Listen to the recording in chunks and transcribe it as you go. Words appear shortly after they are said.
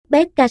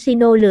Oddbet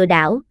Casino lừa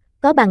đảo,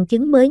 có bằng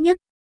chứng mới nhất.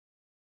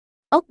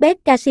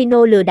 Oddbet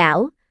Casino lừa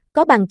đảo,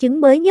 có bằng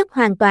chứng mới nhất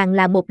hoàn toàn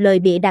là một lời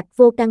bịa đặt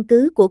vô căn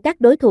cứ của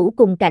các đối thủ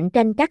cùng cạnh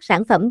tranh các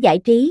sản phẩm giải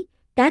trí,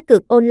 cá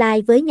cược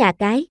online với nhà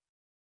cái.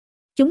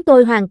 Chúng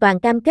tôi hoàn toàn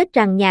cam kết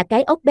rằng nhà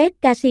cái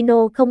Oddbet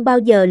Casino không bao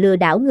giờ lừa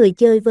đảo người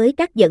chơi với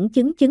các dẫn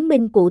chứng chứng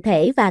minh cụ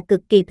thể và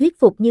cực kỳ thuyết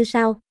phục như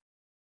sau.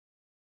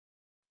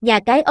 Nhà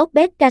cái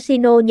Oddbet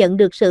Casino nhận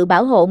được sự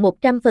bảo hộ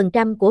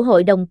 100% của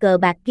Hội đồng cờ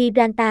bạc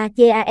Gibraltar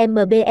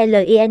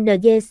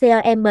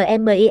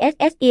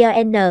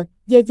GAMBLINGCOMMISSION,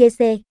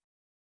 GGC.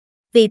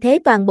 Vì thế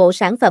toàn bộ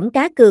sản phẩm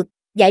cá cược,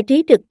 giải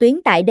trí trực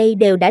tuyến tại đây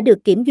đều đã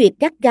được kiểm duyệt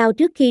gắt gao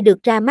trước khi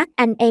được ra mắt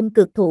anh em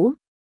cược thủ.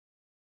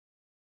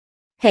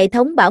 Hệ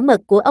thống bảo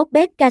mật của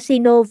Oddbet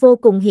Casino vô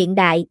cùng hiện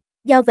đại,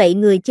 do vậy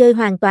người chơi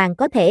hoàn toàn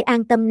có thể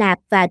an tâm nạp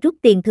và rút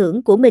tiền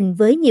thưởng của mình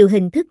với nhiều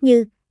hình thức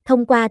như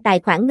thông qua tài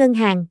khoản ngân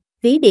hàng,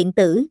 ví điện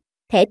tử,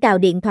 thẻ cào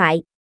điện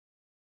thoại.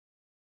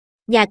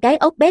 Nhà cái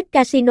Oddbet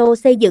Casino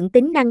xây dựng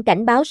tính năng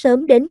cảnh báo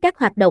sớm đến các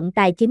hoạt động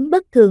tài chính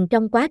bất thường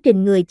trong quá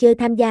trình người chơi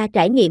tham gia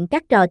trải nghiệm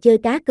các trò chơi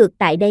cá cược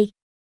tại đây.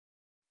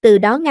 Từ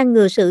đó ngăn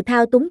ngừa sự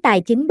thao túng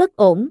tài chính bất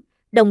ổn,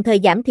 đồng thời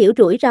giảm thiểu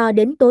rủi ro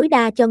đến tối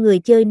đa cho người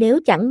chơi nếu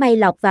chẳng may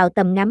lọt vào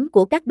tầm ngắm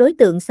của các đối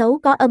tượng xấu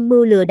có âm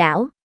mưu lừa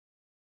đảo.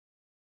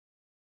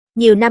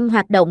 Nhiều năm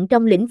hoạt động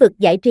trong lĩnh vực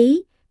giải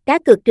trí, cá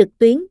cược trực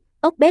tuyến,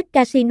 Oddbet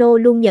Casino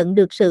luôn nhận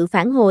được sự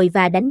phản hồi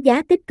và đánh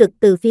giá tích cực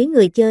từ phía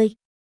người chơi.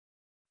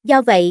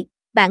 Do vậy,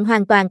 bạn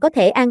hoàn toàn có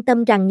thể an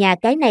tâm rằng nhà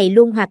cái này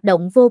luôn hoạt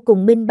động vô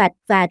cùng minh bạch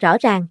và rõ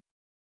ràng.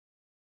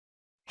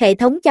 Hệ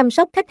thống chăm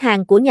sóc khách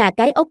hàng của nhà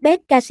cái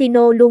Oddbet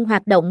Casino luôn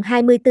hoạt động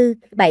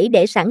 24/7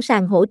 để sẵn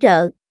sàng hỗ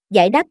trợ,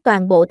 giải đáp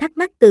toàn bộ thắc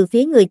mắc từ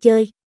phía người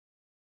chơi.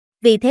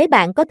 Vì thế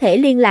bạn có thể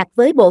liên lạc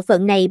với bộ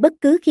phận này bất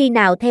cứ khi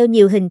nào theo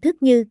nhiều hình thức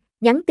như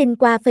nhắn tin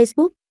qua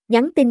Facebook,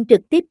 nhắn tin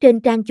trực tiếp trên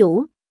trang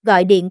chủ,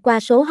 gọi điện qua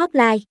số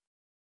hotline.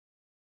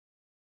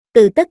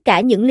 Từ tất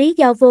cả những lý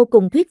do vô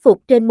cùng thuyết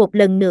phục trên, một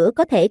lần nữa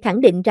có thể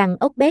khẳng định rằng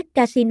Oddbet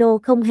Casino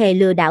không hề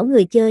lừa đảo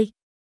người chơi.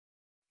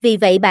 Vì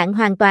vậy bạn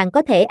hoàn toàn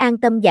có thể an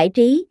tâm giải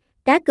trí,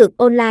 cá cược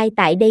online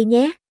tại đây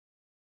nhé.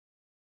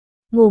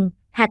 Nguồn: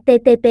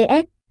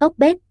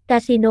 https://oddbet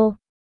casino